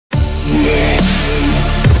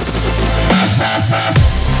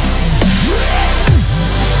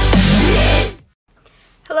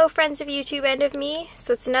Hello friends of YouTube and of me.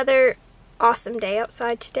 So it's another awesome day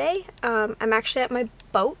outside today. I'm actually at my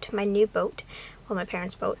boat, my new boat, well my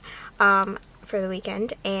parents' boat, for the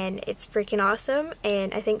weekend, and it's freaking awesome,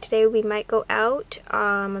 and I think today we might go out.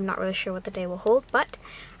 I'm not really sure what the day will hold, but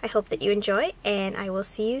I hope that you enjoy, and I will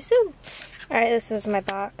see you soon. Alright, this is my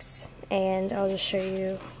box, and I'll just show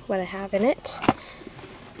you what I have in it.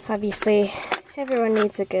 Obviously, everyone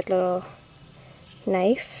needs a good little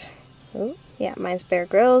knife. Ooh, yeah, mine's Bear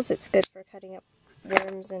Grylls. It's good for cutting up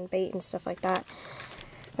worms and bait and stuff like that.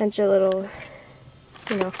 Bunch of little,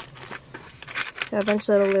 you know, a bunch of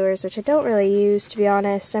little lures, which I don't really use, to be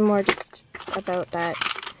honest. I'm more just about that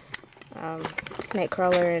night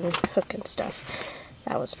crawler and hook and stuff.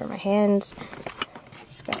 That was for my hands.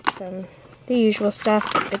 Just got some, the usual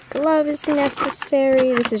stuff. The glove is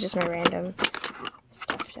necessary. This is just my random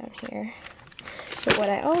stuff down here. But what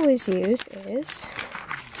I always use is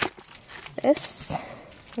this,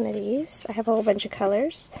 one of these. I have a whole bunch of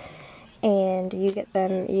colors, and you can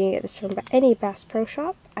get this from any Bass Pro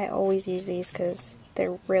Shop. I always use these because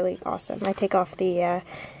they're really awesome. I take off the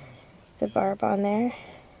barb on there,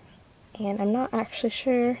 and I'm not actually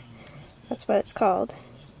sure that's what it's called.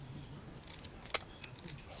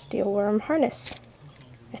 Steel worm harness,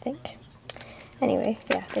 I think. Anyway,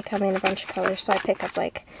 yeah, they come in a bunch of colors, so I pick up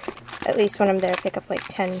like, at least when I'm there, I pick up like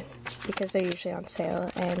 10 because they're usually on sale,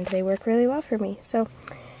 and they work really well for me. So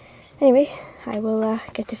anyway, I will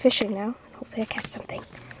get to fishing now. Hopefully I catch something.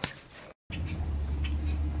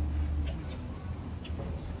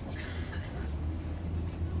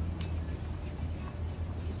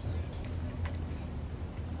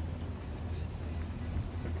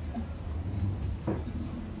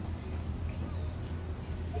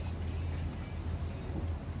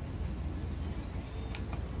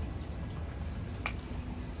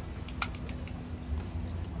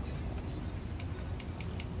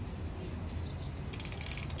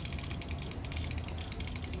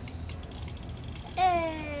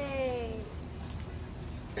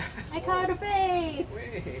 I caught a bait!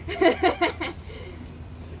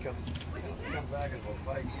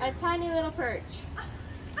 A tiny little perch.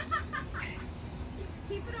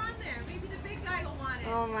 Keep it on there. Maybe the big guy will want it.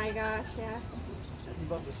 Oh my gosh, yeah. That's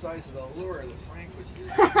about the size of the lure that Frank was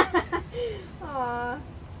using. Aww.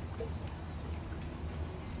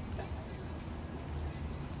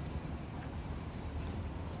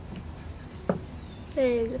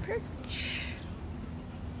 There's a perch.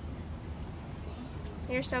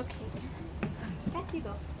 You're so cute. Back you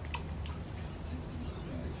go.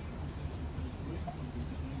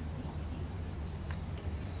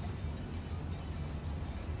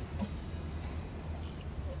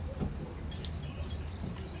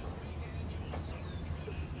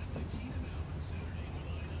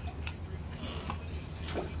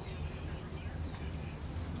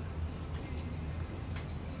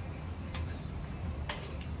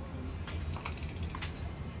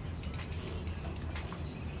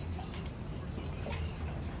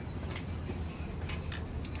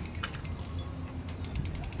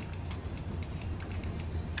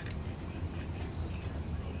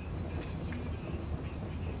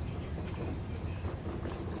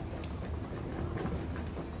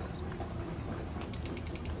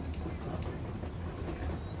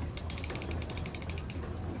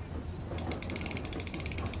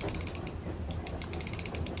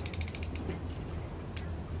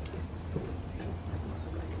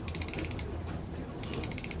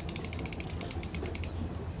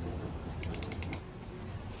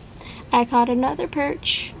 I caught another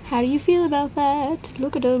perch. How do you feel about that?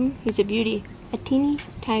 Look at him. He's a beauty. A teeny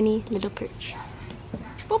tiny little perch.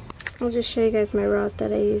 Boop. I'll just show you guys my rod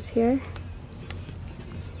that I use here.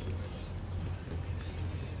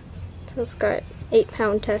 So it's got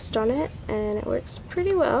 8-pound test on it, and it works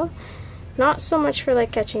pretty well. Not so much for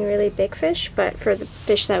like catching really big fish, but for the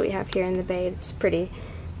fish that we have here in the bay, it's does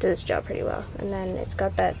its job pretty well. And then it's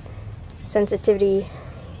got that sensitivity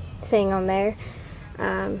thing on there.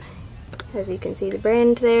 As you can see, the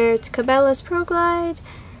brand there, it's Cabela's Pro Guide,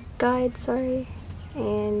 sorry,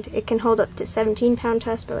 and it can hold up to 17-pound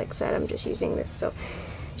test, but like I said, I'm just using this, so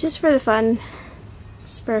just for the fun,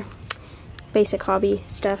 just for basic hobby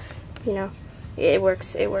stuff, you know, it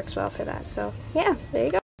works well for that. So yeah, there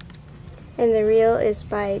you go. And the reel is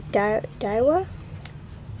by Daiwa,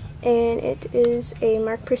 and it is a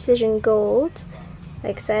Mark Precision Gold.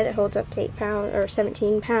 Like I said, it holds up to 8-pound or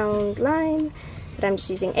 17-pound line, but I'm just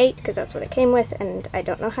using 8 because that's what it came with, and I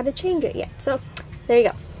don't know how to change it yet. So there you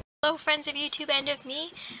go. Hello friends of YouTube and of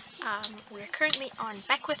me. We're currently on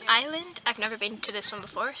Beckwith Island. I've never been to this one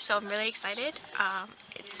before, so I'm really excited.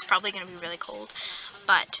 It's probably going to be really cold,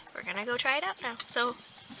 but we're going to go try it out now. So,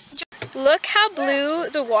 look how blue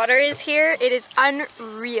the water is here. It is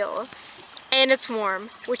unreal. And it's warm,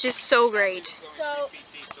 which is so great. So,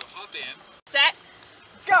 set,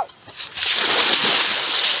 go!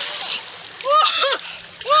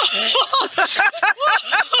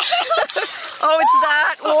 Oh, it's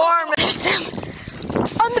that warm. There's them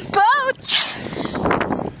on the boat.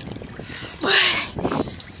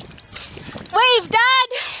 Wave, Dad!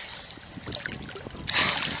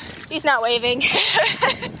 He's not waving.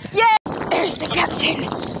 Yeah! There's the captain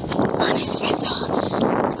on his vessel.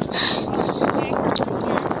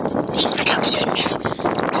 He's the captain.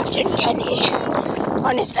 Captain Kenny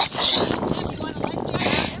on his vessel.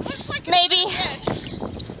 Maybe.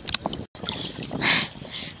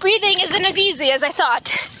 Breathing isn't as easy as I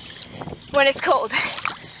thought when it's cold.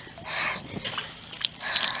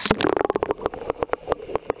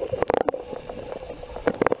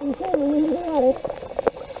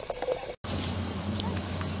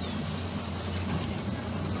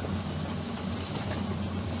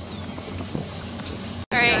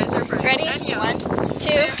 Alright, ready? 1, 2,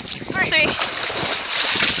 3.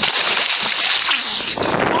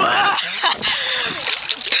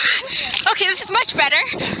 Okay, this is much better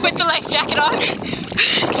with the life jacket on.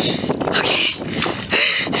 Okay.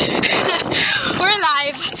 We're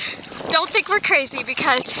alive. Don't think we're crazy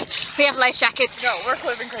because we have life jackets. No, we're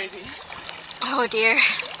living crazy. Oh dear.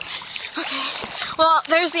 Okay. Well,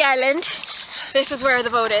 there's the island. This is where the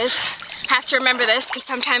boat is. I have to remember this because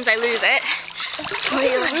sometimes I lose it.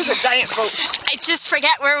 Lose a giant boat. I just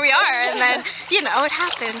forget where we are and then, you know, it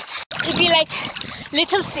happens. It'd be like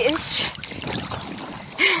little fish.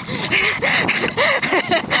 I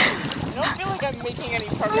don't feel like I'm making any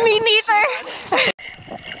progress. Me neither.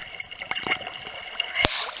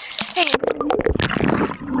 Hey.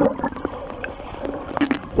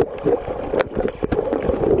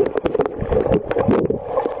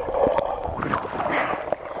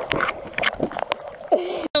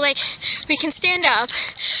 Like we can stand up,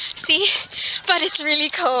 see, but it's really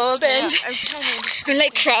cold and we're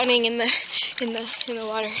like crowning in the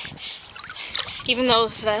water. Even though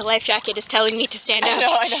the life jacket is telling me to stand up.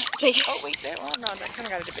 I know. It's like, oh wait, there. Well, no, that kind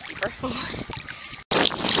of got it a bit deeper.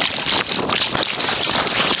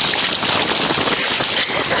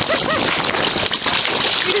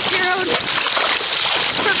 use your own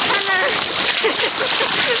propeller.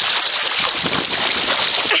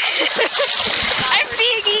 I'm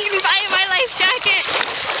being eaten by my life jacket.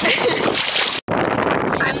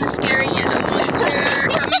 I'm the scary yellow monster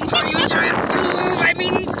coming for you, Giant's Tomb. I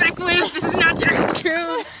mean, Beckwith, this is not Giant's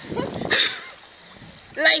Tomb.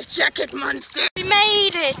 Life jacket monster. We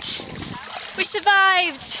made it. We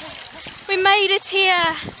survived. We made it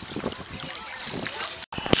here.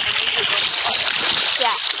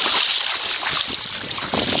 Yeah.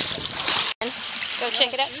 Go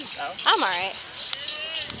check it out. I'm alright.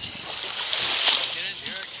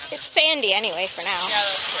 It's sandy anyway for now.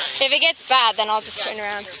 If it gets bad, then I'll just turn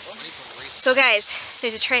around. So guys,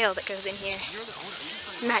 there's a trail that goes in here.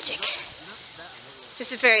 It's magic.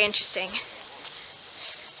 This is very interesting.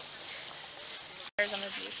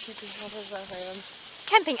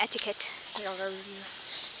 Camping etiquette.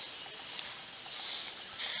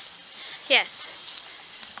 Yes.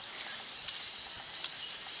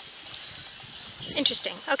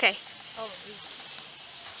 Interesting. Okay.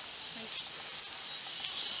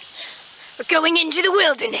 We're going into the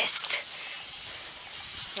wilderness.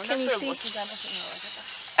 Can you see?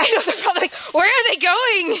 I know, they're probably like, where are they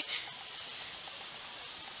going?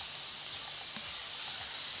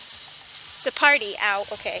 The party. Ow.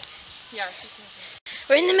 Okay. Yeah.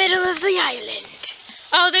 We're in the middle of the island.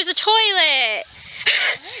 Oh, there's a toilet.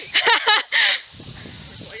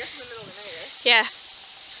 Well, I guess in the middle of the night, eh? Yeah.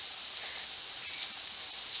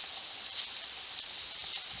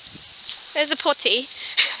 There's a potty.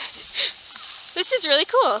 This is really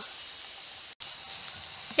cool.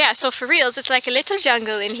 Yeah, so for reals, it's like a little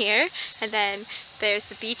jungle in here, and then there's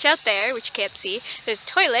the beach out there, which you can't see. There's a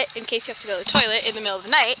toilet, in case you have to go to the toilet in the middle of the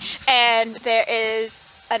night, and there is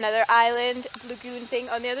another island lagoon thing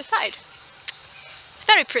on the other side. It's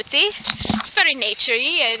very pretty. It's very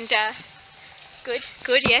naturey and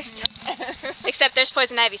good, yes. Except there's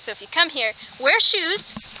poison ivy, so if you come here, wear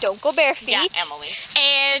shoes, don't go bare feet. Yeah, Emily.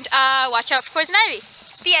 And watch out for poison ivy.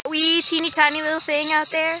 The wee teeny tiny little thing out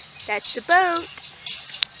there, that's a boat.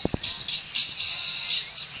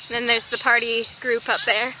 And then there's the party group up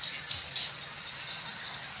there.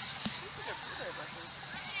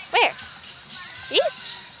 Where? These?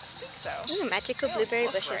 I think so. Ooh, magical blueberry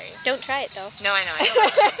bushes. Great. Don't try it though. No, I know. I don't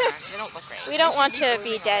like them. They don't look great. We don't want to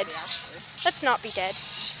be dead. Let's not be dead.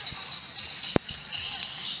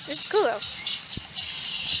 This is cool though.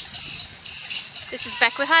 This is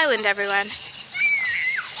Beckwith Island, everyone.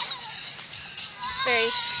 Very,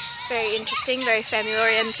 very interesting, very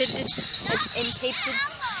family-oriented.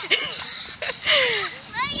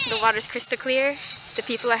 The water's crystal clear. The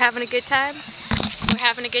people are having a good time. We're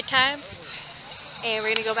having a good time. And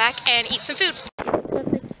we're gonna go back and eat some food.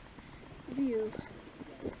 Perfect view.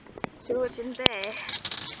 Georgian Bay.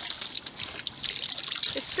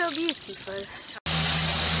 It's so beautiful.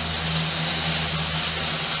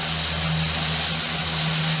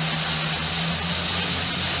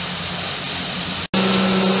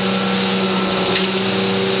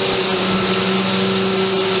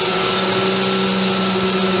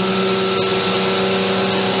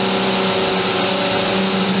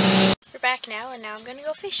 We're back now, and now I'm gonna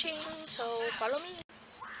go fishing, so follow me.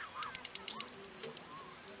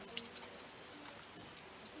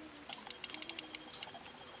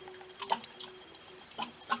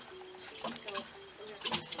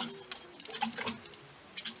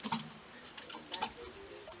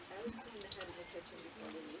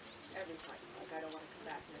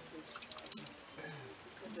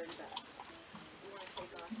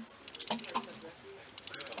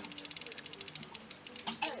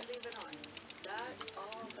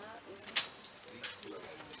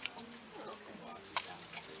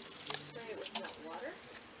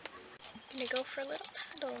 I'm gonna go for a little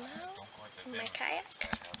paddle now in my kayak.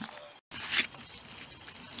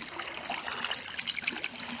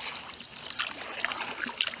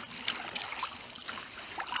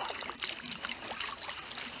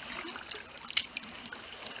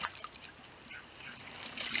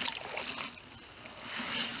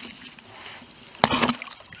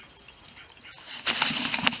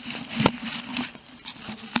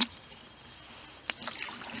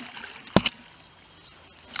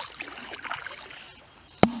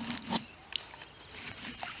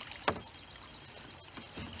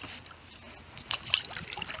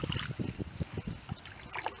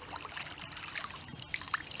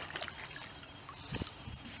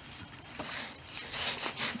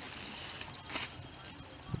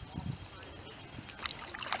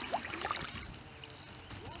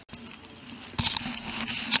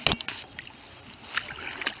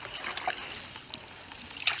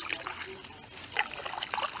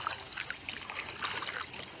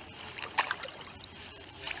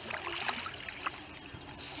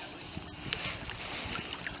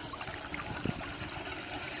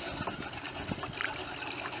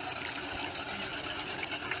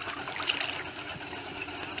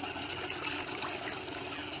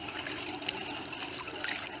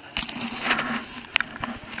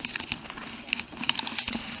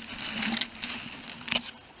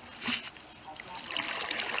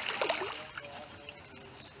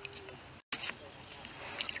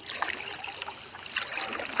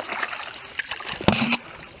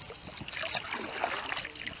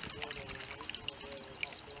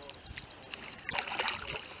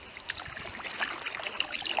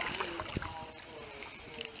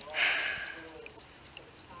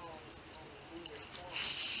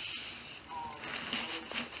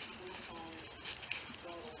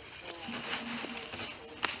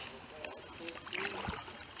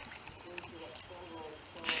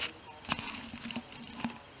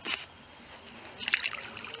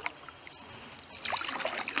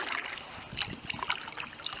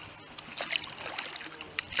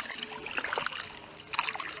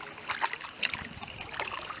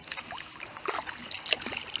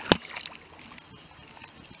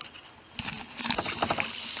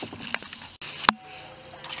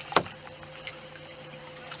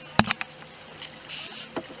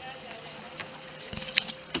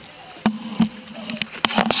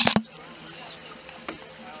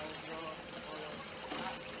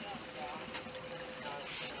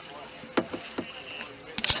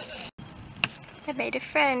 I made a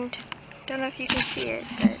friend. Don't know if you can see it,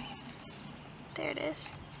 but there it is.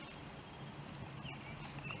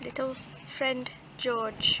 Little friend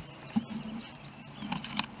George.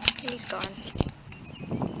 And he's gone.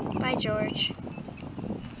 Bye, George.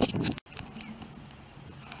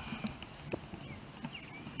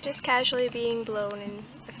 Just casually being blown in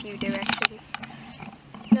a few directions.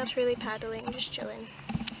 Not really paddling, just chilling.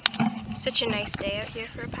 Such a nice day out here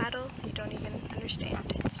for a paddle. You don't even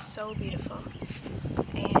understand. It's so beautiful.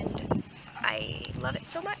 And I love it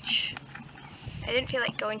so much. I didn't feel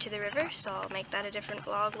like going to the river, so I'll make that a different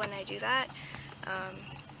vlog when I do that.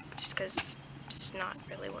 Just because it's not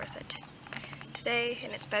really worth it to today,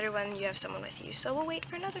 and it's better when you have someone with you, so we'll wait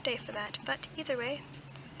for another day for that. But either way,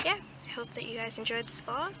 yeah, I hope that you guys enjoyed this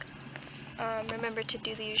vlog. Remember to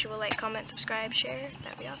do the usual like, comment, subscribe, share,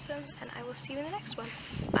 that'd be awesome, and I will see you in the next one.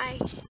 Bye!